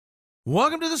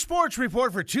Welcome to the Sports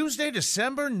Report for Tuesday,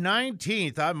 December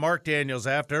 19th. I'm Mark Daniels.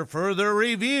 After further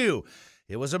review,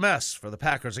 it was a mess for the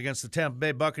Packers against the Tampa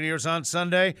Bay Buccaneers on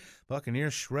Sunday.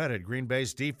 Buccaneers shredded Green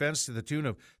Bay's defense to the tune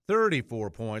of 34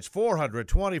 points,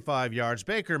 425 yards.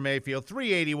 Baker Mayfield,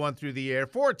 381 through the air,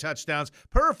 4 touchdowns,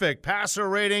 perfect passer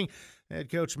rating. Head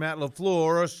coach Matt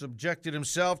LaFleur subjected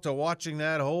himself to watching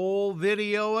that whole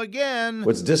video again.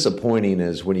 What's disappointing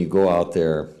is when you go out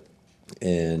there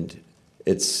and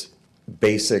it's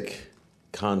basic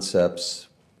concepts,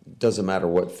 doesn't matter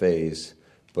what phase,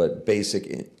 but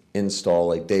basic install,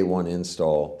 like day one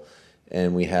install,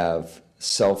 and we have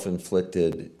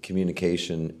self-inflicted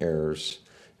communication errors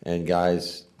and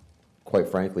guys, quite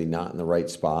frankly, not in the right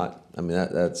spot. I mean,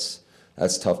 that's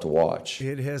tough to watch.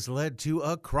 It has led to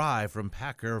a cry from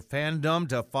Packer fandom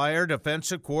to fire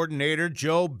defensive coordinator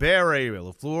Joe Barry.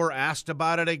 LaFleur asked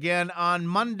about it again on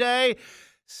Monday.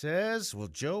 Says, will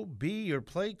Joe be your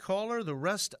play caller the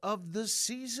rest of the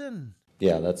season?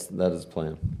 Yeah, that is the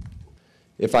plan.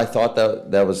 If I thought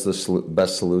that was the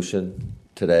best solution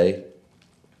today,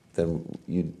 then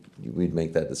we'd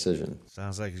make that decision.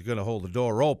 Sounds like he's going to hold the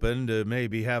door open to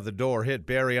maybe have the door hit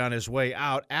Barry on his way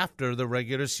out after the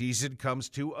regular season comes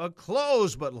to a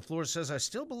close. But LaFleur says, I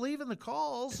still believe in the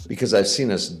calls. Because I've seen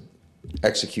us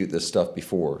execute this stuff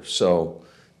before. So,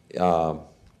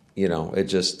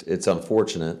 it's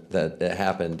unfortunate that it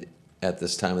happened at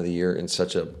this time of the year in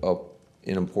such an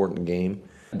important game.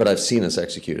 But I've seen us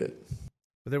execute it.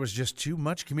 But there was just too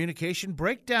much communication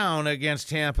breakdown against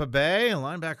Tampa Bay.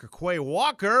 Linebacker Quay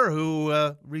Walker,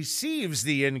 who receives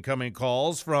the incoming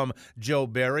calls from Joe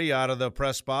Barry out of the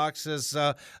press box, says,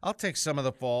 I'll take some of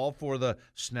the fall for the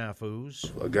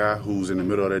snafus. A guy who's in the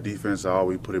middle of that defense, I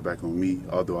always put it back on me,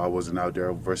 although I wasn't out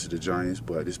there versus the Giants.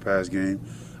 But this past game,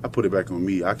 I put it back on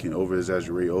me. I can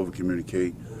over-exaggerate,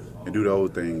 over-communicate, and do the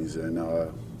old things. And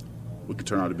we could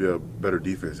turn out to be a better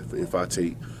defense if I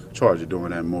take charge of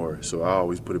doing that more. So I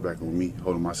always put it back on me,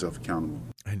 holding myself accountable.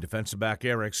 And defensive back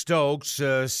Eric Stokes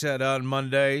said on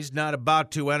Monday he's not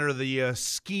about to enter the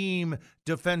scheme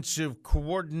defensive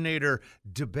coordinator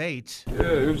debate.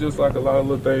 Yeah, it was just like a lot of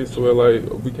little things to where, like,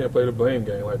 we can't play the blame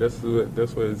game. Like, that's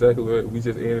what exactly what we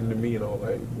just ended the meeting on.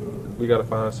 Like, we got to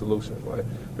find a solution. Like,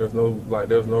 there's no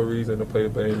reason to play the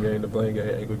blame game. The blame game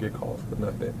ain't going to get called for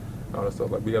nothing. All that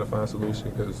stuff. Like, we got to find a solution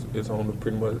because it's on the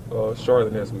pretty much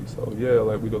Charlotte next week. So, yeah,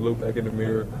 like, we can look back in the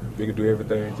mirror. We can do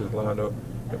everything, just line up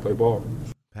and play ball.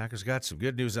 Packers got some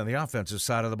good news on the offensive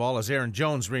side of the ball as Aaron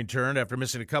Jones returned after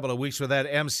missing a couple of weeks with that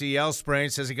MCL sprain.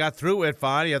 Says he got through it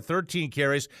fine. He had 13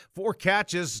 carries, 4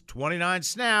 catches, 29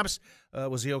 snaps.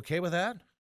 Was he okay with that?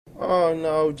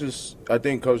 No, I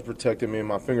think Coach protected me.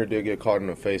 My finger did get caught in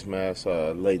a face mask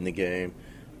late in the game.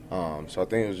 So I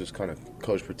think it was just kind of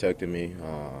Coach protecting me.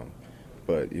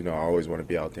 But, I always want to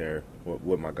be out there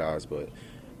with my guys. But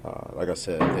like I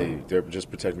said, they're just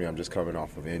protecting me. I'm just coming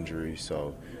off of injury,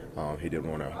 so he didn't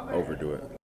want to overdo it.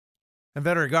 And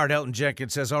veteran guard Elton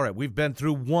Jenkins says, all right, we've been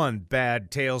through one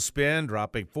bad tailspin,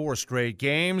 dropping 4 straight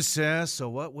games. So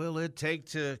what will it take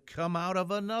to come out of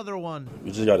another one?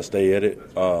 We just got to stay at it,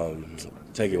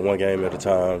 take it one game at a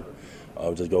time.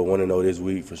 Just go 1-0 this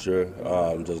week for sure.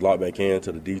 Just lock back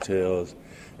into the details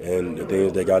and the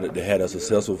things they had us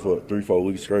successful for 3-4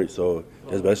 weeks straight. So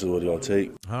that's basically what it's going to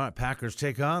take. All right, Packers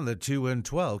take on the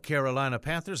 2-12 Carolina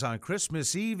Panthers on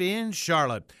Christmas Eve in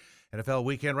Charlotte. NFL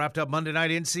weekend wrapped up Monday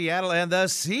night in Seattle, and the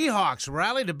Seahawks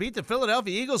rallied to beat the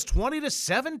Philadelphia Eagles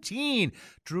 20-17.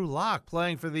 Drew Lock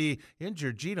playing for the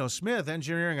injured Geno Smith,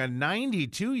 engineering a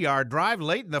 92-yard drive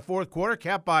late in the fourth quarter,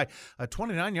 capped by a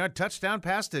 29-yard touchdown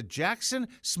pass to Jackson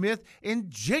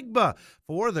Smith-Njigba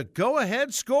for the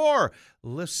go-ahead score.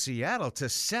 Lifts Seattle to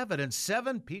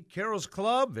 7-7. Pete Carroll's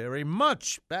club very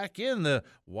much back in the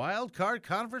wild card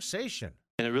conversation.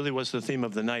 And it really was the theme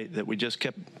of the night that we just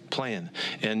kept playing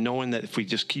and knowing that if we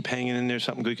just keep hanging in there,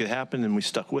 something good could happen, and we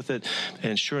stuck with it.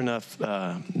 And sure enough,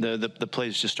 the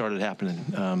plays just started happening.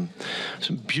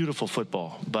 Some beautiful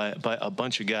football by a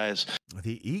bunch of guys.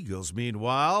 The Eagles,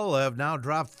 meanwhile, have now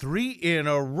dropped 3 in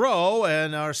a row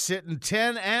and are sitting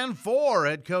 10-4.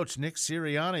 Head coach Nick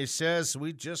Sirianni says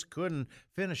we just couldn't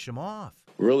finish them off.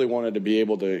 Really wanted to be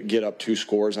able to get up 2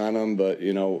 scores on them, but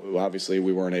obviously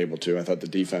we weren't able to. I thought the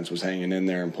defense was hanging in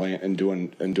there and playing and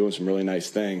doing some really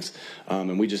nice things,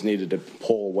 and we just needed to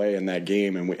pull away in that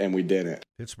game, and we didn't.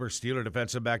 Pittsburgh Steelers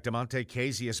defensive back Damontae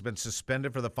Casey has been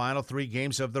suspended for the final 3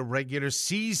 games of the regular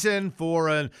season for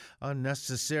an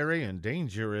unnecessary and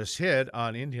dangerous hit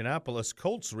on Indianapolis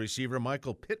Colts receiver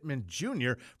Michael Pittman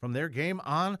Jr. from their game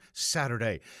on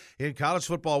Saturday. In college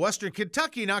football, Western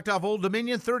Kentucky knocked off Old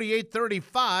Dominion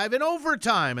 38-35 in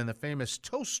overtime in the famous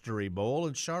Toastery Bowl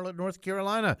in Charlotte, North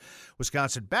Carolina.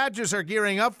 Wisconsin Badgers are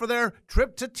gearing up for their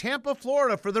trip to Tampa,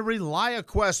 Florida for the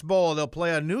ReliaQuest Bowl. They'll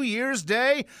play on New Year's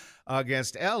Day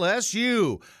against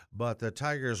LSU. But the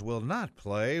Tigers will not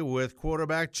play with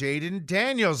quarterback Jaden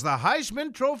Daniels, the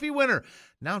Heisman Trophy winner.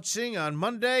 Announcing on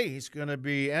Monday he's going to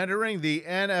be entering the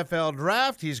NFL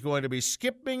draft. He's going to be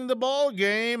skipping the ball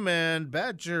game, and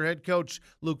Badger head coach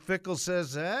Luke Fickell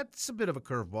says that's a bit of a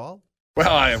curveball.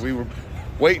 Well, we were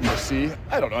waiting to see.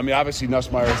 I don't know. I mean, obviously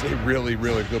Nussmeier is a really,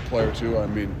 really good player, too. I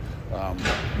mean,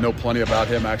 know plenty about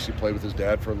him. Actually played with his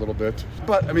dad for a little bit.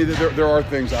 But, I mean, there are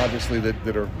things, obviously,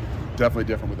 that are definitely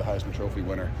different with the Heisman Trophy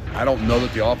winner. I don't know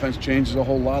that the offense changes a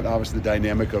whole lot. Obviously, the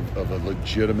dynamic of a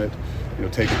legitimate,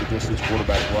 taking the distance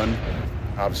quarterback run,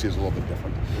 obviously is a little bit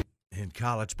different. In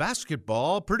college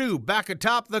basketball, Purdue back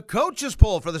atop the coaches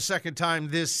poll for the second time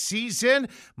this season.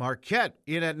 Marquette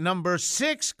in at number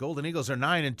 6. Golden Eagles are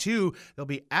 9-2. They'll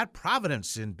be at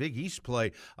Providence in Big East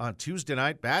play on Tuesday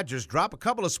night. Badgers drop a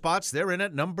couple of spots. They're in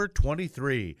at number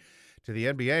 23. To the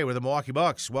NBA, where the Milwaukee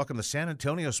Bucks welcome the San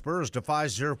Antonio Spurs to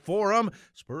Fiserv Forum.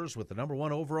 Spurs with the number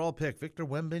 1 overall pick, Victor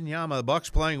Wembanyama. The Bucks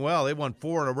playing well. They've won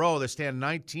 4 in a row. They stand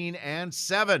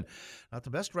 19-7. Not the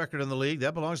best record in the league.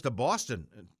 That belongs to Boston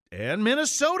and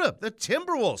Minnesota. The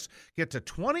Timberwolves get to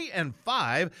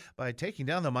 20-5 by taking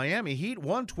down the Miami Heat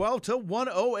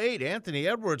 112-108. Anthony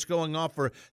Edwards going off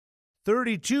for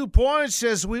 32 points.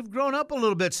 Says we've grown up a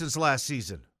little bit since last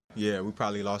season. Yeah, we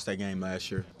probably lost that game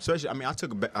last year. Especially, I mean, I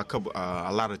took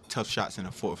a lot of tough shots in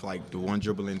the fourth, like the one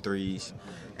dribbling threes,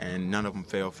 and none of them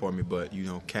fell for me. But,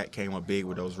 Cat came up big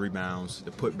with those rebounds,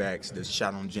 the putbacks, the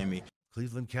shot on Jimmy.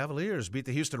 Cleveland Cavaliers beat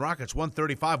the Houston Rockets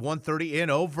 135-130 in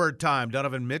overtime.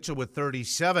 Donovan Mitchell with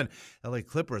 37. LA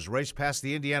Clippers raced past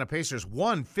the Indiana Pacers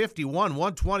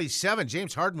 151-127.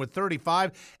 James Harden with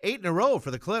 35. 8 in a row for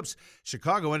the Clips.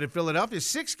 Chicago ended Philadelphia's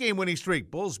 6-game winning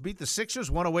streak. Bulls beat the Sixers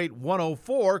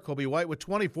 108-104. Kobe White with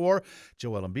 24.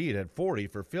 Joel Embiid had 40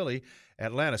 for Philly.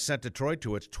 Atlanta sent Detroit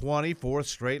to its 24th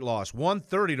straight loss,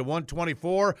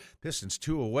 130-124. Pistons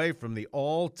 2 away from the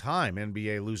all-time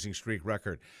NBA losing streak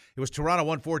record. It was Toronto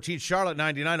 114, Charlotte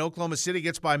 99. Oklahoma City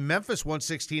gets by Memphis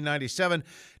 116-97.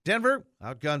 Denver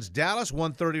outguns Dallas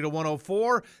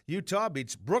 130-104. Utah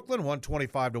beats Brooklyn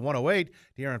 125-108.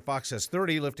 De'Aaron Fox has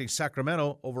 30, lifting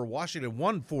Sacramento over Washington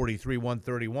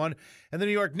 143-131. And the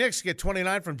New York Knicks get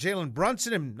 29 from Jalen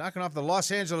Brunson and knocking off the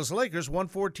Los Angeles Lakers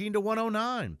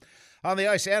 114-109. On the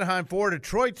ice, Anaheim 4,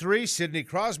 Detroit 3. Sidney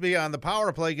Crosby on the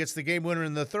power play gets the game winner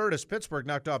in the third as Pittsburgh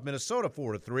knocked off Minnesota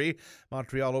 4-3.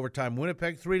 Montreal overtime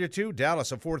Winnipeg 3-2.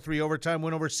 Dallas a 4-3 overtime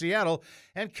win over Seattle.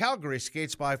 And Calgary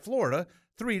skates by Florida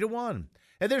 3-1.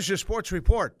 And there's your sports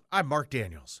report. I'm Mark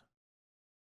Daniels.